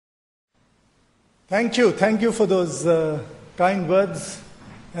Thank you. Thank you for those kind words.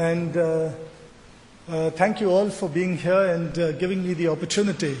 And thank you all for being here and giving me the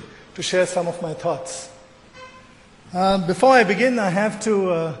opportunity to share some of my thoughts. Before I begin, I have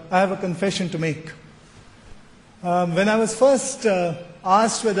a confession to make. When I was first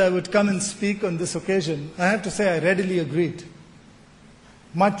asked whether I would come and speak on this occasion, I have to say I readily agreed.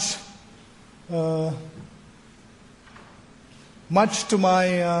 Much to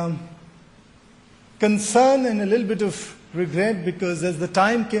my concern and a little bit of regret, because as the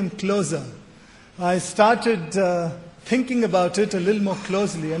time came closer, I started thinking about it a little more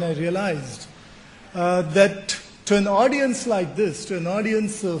closely, and I realized that to an audience like this, to an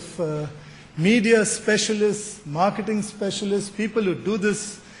audience of media specialists, marketing specialists, people who do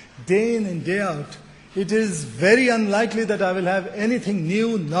this day in and day out, it is very unlikely that I will have anything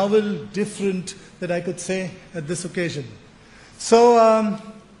new, novel, different that I could say at this occasion. So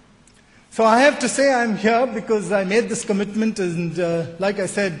I have to say I'm here because I made this commitment, and like I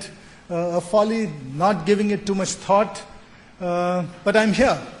said, a folly, not giving it too much thought, but I'm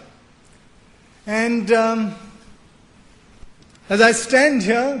here. And as I stand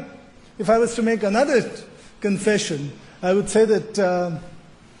here, if I was to make another confession, I would say that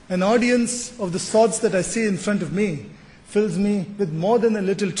an audience of the sorts that I see in front of me fills me with more than a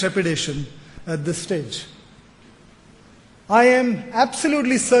little trepidation at this stage. I am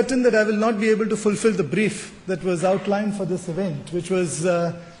absolutely certain that I will not be able to fulfill the brief that was outlined for this event, which was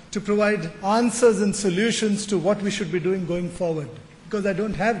to provide answers and solutions to what we should be doing going forward, because I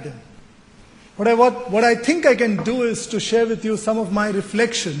don't have them. What I think I can do is to share with you some of my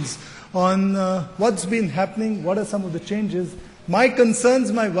reflections on what's been happening, what are some of the changes, my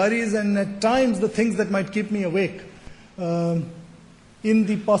concerns, my worries, and at times the things that might keep me awake in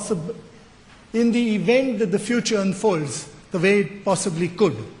the event that the future unfolds the way it possibly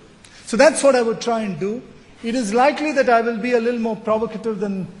could. So that's what I would try and do. It is likely that I will be a little more provocative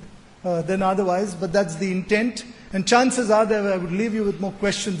than otherwise, but that's the intent. And chances are that I would leave you with more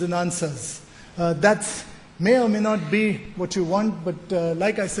questions than answers. That may or may not be what you want, but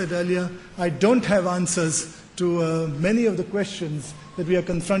like I said earlier, I don't have answers to many of the questions that we are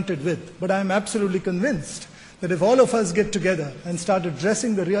confronted with. But I'm absolutely convinced that if all of us get together and start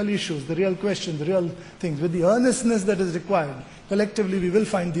addressing the real issues, the real questions, the real things, with the earnestness that is required, collectively we will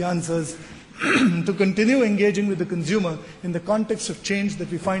find the answers to continue engaging with the consumer in the context of change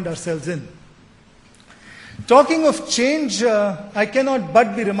that we find ourselves in. Talking of change, I cannot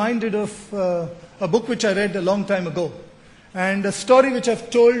but be reminded of a book which I read a long time ago, and a story which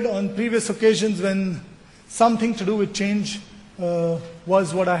I've told on previous occasions when something to do with change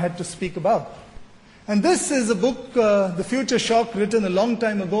was what I had to speak about. And this is a book, The Future Shock, written a long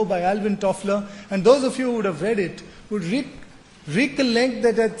time ago by Alvin Toffler. And those of you who would have read it would recollect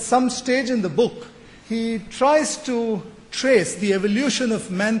that at some stage in the book, he tries to trace the evolution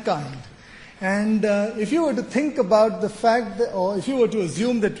of mankind. And if you were to think about the fact that, or if you were to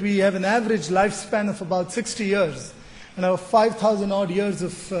assume that we have an average lifespan of about 60 years, and our 5,000 odd years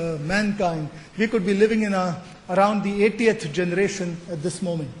of mankind, we could be living in around the 80th generation at this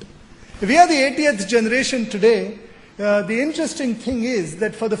moment. If we are the 80th generation today, the interesting thing is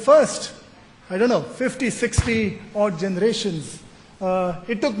that for the first, 50, 60 odd generations,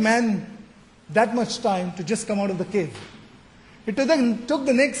 it took man that much time to just come out of the cave. It took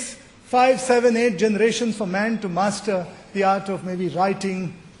the next 5, 7, 8 generations for man to master the art of maybe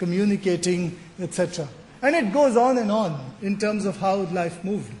writing, communicating, etc. And it goes on and on in terms of how life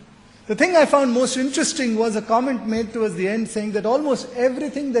moved. The thing I found most interesting was a comment made towards the end saying that almost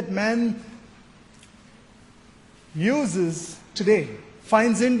everything that man uses today,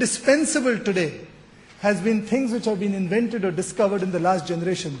 finds indispensable today, has been things which have been invented or discovered in the last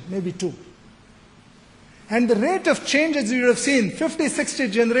generation, maybe 2. And the rate of change, as you have seen, 50, 60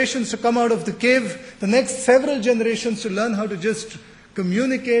 generations to come out of the cave, the next several generations to learn how to just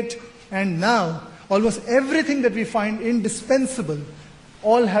communicate, and now almost everything that we find indispensable,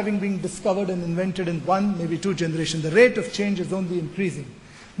 all having been discovered and invented in 1, maybe 2 generations. The rate of change is only increasing.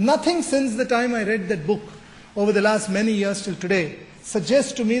 Nothing since the time I read that book, over the last many years till today,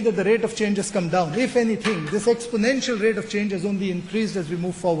 suggests to me that the rate of change has come down. If anything, this exponential rate of change has only increased as we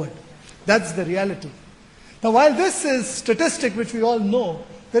move forward. That's the reality. Now, while this is statistic which we all know,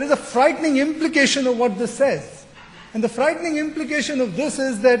 there is a frightening implication of what this says. And the frightening implication of this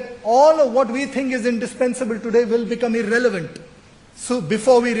is that all of what we think is indispensable today will become irrelevant. So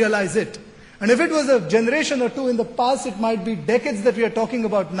before we realize it. And if it was a generation or 2 in the past, it might be decades that we are talking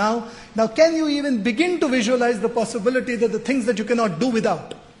about now. Now, can you even begin to visualize the possibility that the things that you cannot do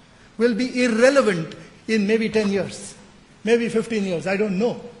without will be irrelevant in maybe 10 years, maybe 15 years? I don't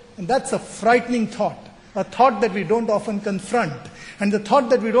know. And that's a frightening thought, a thought that we don't often confront, and the thought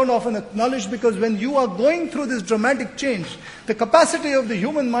that we don't often acknowledge, because when you are going through this dramatic change, the capacity of the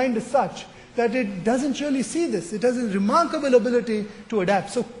human mind is such that it doesn't really see this. It has a remarkable ability to adapt.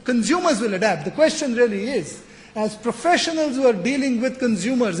 So consumers will adapt. The question really is, as professionals who are dealing with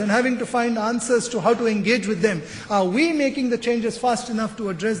consumers and having to find answers to how to engage with them, are we making the changes fast enough to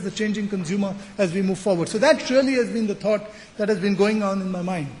address the changing consumer as we move forward? So that really has been the thought that has been going on in my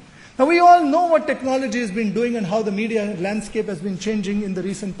mind. Now we all know what technology has been doing and how the media landscape has been changing in the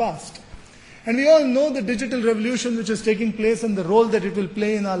recent past. And we all know the digital revolution which is taking place and the role that it will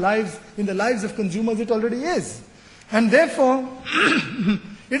play in our lives, in the lives of consumers. It already is. And therefore,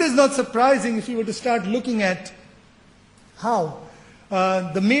 it is not surprising if you were to start looking at how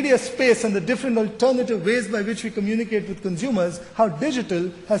the media space and the different alternative ways by which we communicate with consumers, how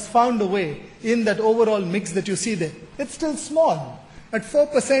digital has found a way in that overall mix that you see there. It's still small. At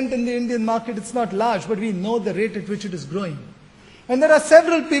 4% in the Indian market, it's not large, but we know the rate at which it is growing. And there are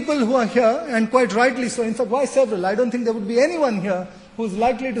several people who are here, and quite rightly so. In fact, why several? I don't think there would be anyone here who is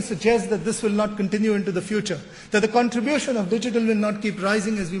likely to suggest that this will not continue into the future, that the contribution of digital will not keep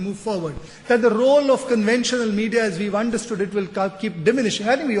rising as we move forward, that the role of conventional media as we've understood it will keep diminishing.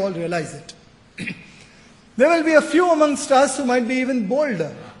 I think we all realize it. There will be a few amongst us who might be even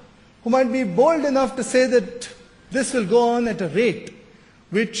bolder, who might be bold enough to say that this will go on at a rate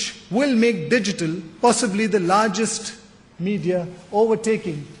which will make digital possibly the largest media,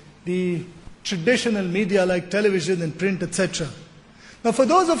 overtaking the traditional media like television and print, etc. Now, for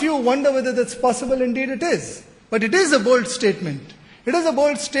those of you who wonder whether that's possible, indeed it is. But it is a bold statement. It is a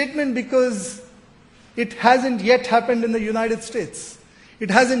bold statement because it hasn't yet happened in the United States.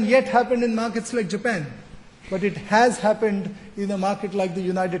 It hasn't yet happened in markets like Japan. But it has happened in a market like the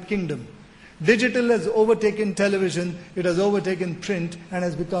United Kingdom. Digital has overtaken television, it has overtaken print, and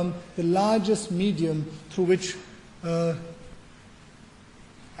has become the largest medium through which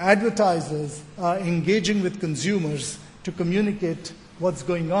advertisers are engaging with consumers to communicate what's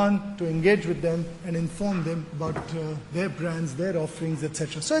going on, to engage with them and inform them about their brands, their offerings,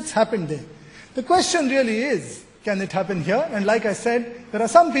 etc. So it's happened there. The question really is, can it happen here? And like I said, there are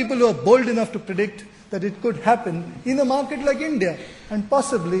some people who are bold enough to predict that it could happen in a market like India, and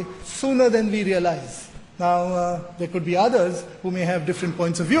possibly sooner than we realize. Now, there could be others who may have different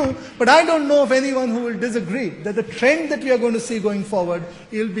points of view, but I don't know of anyone who will disagree that the trend that we are going to see going forward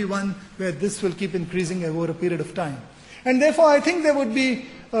will be one where this will keep increasing over a period of time. And therefore, I think there would be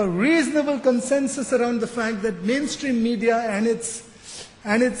a reasonable consensus around the fact that mainstream media and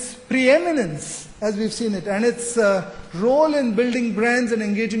its preeminence, as we've seen it, and its role in building brands and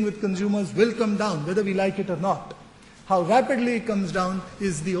engaging with consumers will come down, whether we like it or not. How rapidly it comes down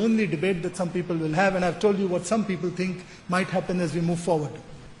is the only debate that some people will have, and I've told you what some people think might happen as we move forward.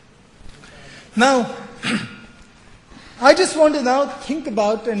 Now, I just want to now think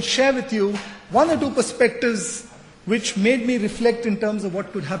about and share with you one or two perspectives which made me reflect in terms of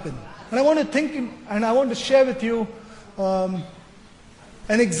what could happen. And I want to think, and I want to share with you an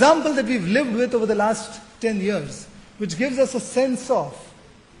example that we've lived with over the last 10 years, which gives us a sense of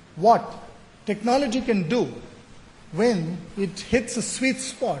what technology can do when it hits a sweet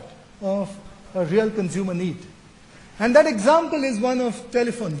spot of a real consumer need. And that example is one of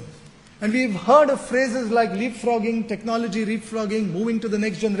telephony. And we've heard of phrases like leapfrogging, technology leapfrogging, moving to the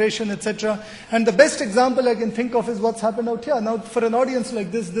next generation, etc. And the best example I can think of is what's happened out here. Now, for an audience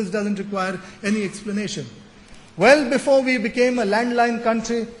like this doesn't require any explanation. Well before we became a landline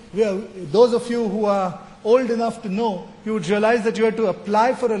country, those of you who are old enough to know, you would realize that you had to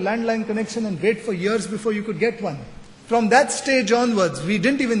apply for a landline connection and wait for years before you could get one. From that stage onwards, we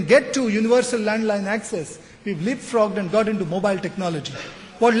didn't even get to universal landline access. We've leapfrogged and got into mobile technology.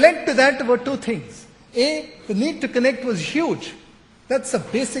 What led to that were two things. A, the need to connect was huge. That's a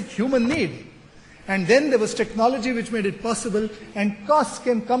basic human need. And then there was technology which made it possible, and costs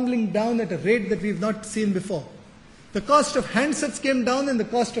came tumbling down at a rate that we've not seen before. The cost of handsets came down and the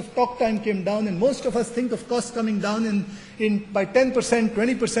cost of talk time came down, and most of us think of costs coming down by 10%,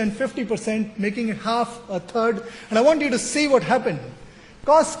 20%, 50%, making it half, a third. And I want you to see what happened.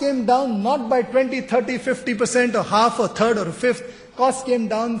 Costs came down not by 20, 30, 50% or half, or third, or a fifth. Costs came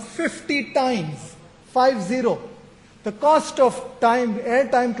down 50 times, 50. The cost of time,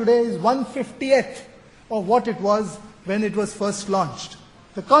 airtime today is 1/50th of what it was when it was first launched.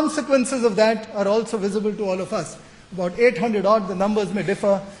 The consequences of that are also visible to all of us. About 800 odd, the numbers may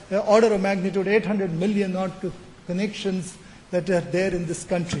differ, the order of magnitude 800 million odd connections that are there in this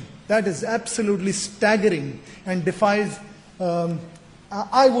country. That is absolutely staggering and defies,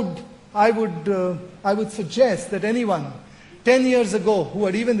 I would suggest that anyone 10 years ago who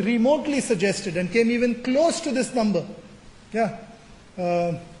had even remotely suggested and came even close to this number, I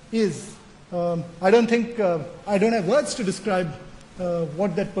don't have words to describe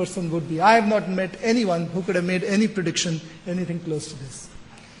what that person would be. I have not met anyone who could have made any prediction anything close to this.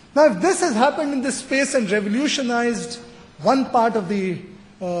 Now, if this has happened in this space and revolutionized one part of the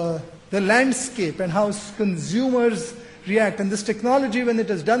landscape and how consumers react, and this technology, when it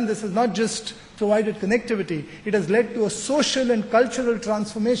has done this, has not just provided connectivity, it has led to a social and cultural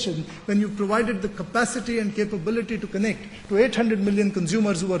transformation when you provided the capacity and capability to connect to 800 million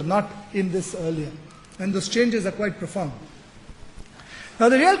consumers who were not in this earlier. And those changes are quite profound. Now,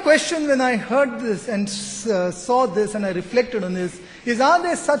 the real question when I heard this and saw this and I reflected on this is, are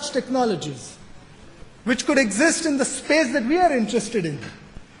there such technologies which could exist in the space that we are interested in,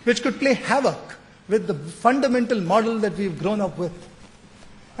 which could play havoc with the fundamental model that we've grown up with?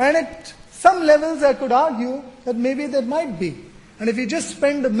 And at some levels, I could argue that maybe there might be. And if you just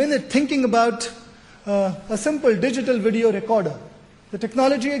spend a minute thinking about a simple digital video recorder, the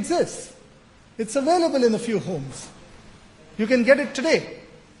technology exists. It's available in a few homes. You can get it today.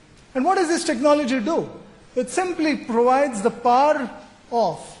 And what does this technology do? It simply provides the power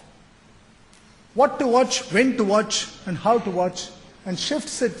of what to watch, when to watch, and how to watch, and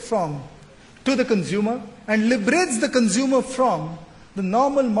shifts it to the consumer and liberates the consumer from the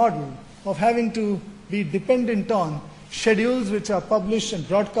normal model of having to be dependent on schedules which are published and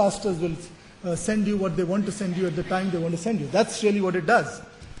broadcasters will send you what they want to send you at the time they want to send you. That's really what it does.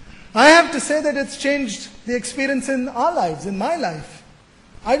 I have to say that it's changed the experience in our lives, in my life.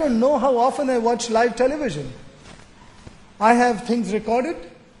 I don't know how often I watch live television. I have things recorded,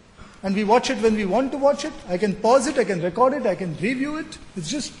 and we watch it when we want to watch it. I can pause it, I can record it, I can review it. It's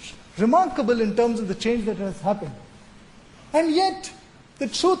just remarkable in terms of the change that has happened. And yet, the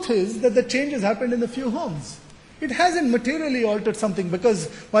truth is that the change has happened in a few homes. It hasn't materially altered something because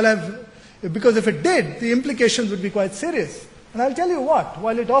if it did, the implications would be quite serious. And I'll tell you what,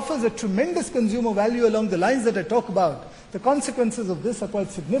 while it offers a tremendous consumer value along the lines that I talk about, the consequences of this are quite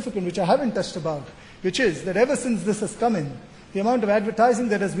significant, which I haven't touched about, which is that ever since this has come in, the amount of advertising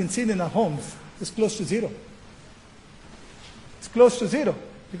that has been seen in our homes is close to zero. It's close to zero.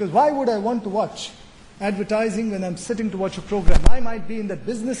 Because why would I want to watch advertising when I'm sitting to watch a program? I might be in that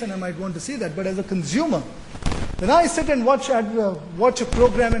business and I might want to see that, but as a consumer, when I sit and watch a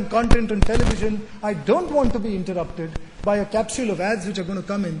program and content on television, I don't want to be interrupted by a capsule of ads which are going to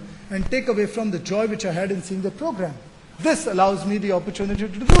come in and take away from the joy which I had in seeing the program. This allows me the opportunity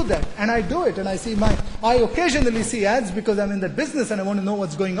to do that, and I do it, and I occasionally see ads because I'm in that business and I want to know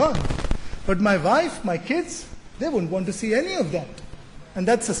what's going on. But my wife, my kids, they wouldn't want to see any of that. And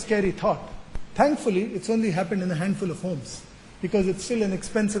that's a scary thought. Thankfully, it's only happened in a handful of homes because it's still an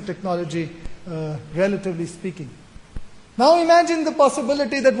expensive technology, relatively speaking. Now imagine the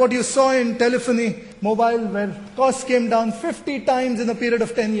possibility that what you saw in telephony, mobile, where costs came down 50 times in a period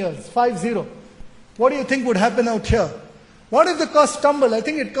of 10 years, 50. What do you think would happen out here? What if the cost tumble? I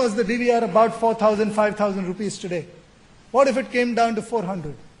think it costs the DVR about 4,000, 5,000 rupees today. What if it came down to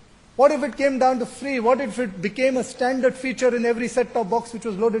 400? What if it came down to free? What if it became a standard feature in every set-top box which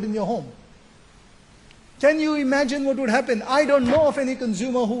was loaded in your home? Can you imagine what would happen? I don't know of any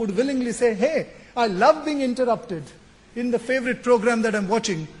consumer who would willingly say, hey, I love being interrupted in the favorite program that I'm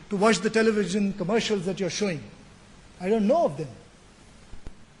watching to watch the television commercials that you're showing. I don't know of them.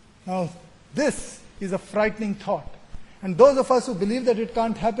 Now, this is a frightening thought. And those of us who believe that it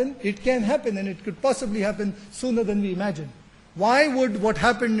can't happen, it can happen, and it could possibly happen sooner than we imagine. Why would what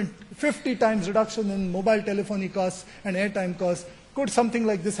happened 50 times reduction in mobile telephony costs and airtime costs, could something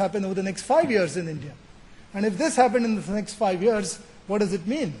like this happen over the next 5 years in India? And if this happened in the next 5 years, what does it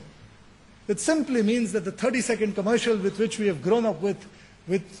mean? It simply means that the 30-second commercial with which we have grown up with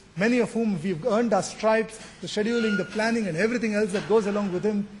many of whom we've earned our stripes, the scheduling, the planning, and everything else that goes along with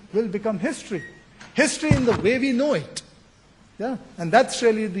him, will become history. History in the way we know it. Yeah? And that's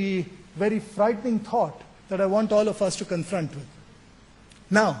really the very frightening thought that I want all of us to confront with.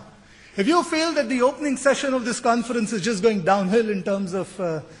 Now, if you feel that the opening session of this conference is just going downhill in terms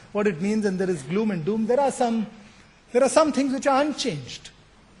of what it means and there is gloom and doom, there are some things which are unchanged.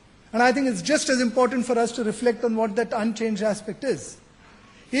 And I think it's just as important for us to reflect on what that unchanged aspect is.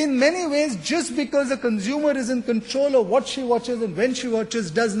 In many ways, just because a consumer is in control of what she watches and when she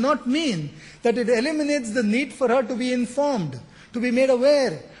watches does not mean that it eliminates the need for her to be informed, to be made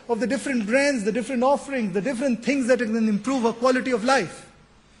aware of the different brands, the different offerings, the different things that can improve her quality of life.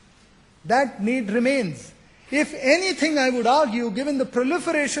 That need remains. If anything, I would argue, given the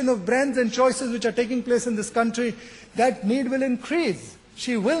proliferation of brands and choices which are taking place in this country, that need will increase.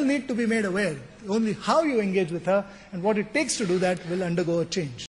 She will need to be made aware. Only how you engage with her and what it takes to do that will undergo a change.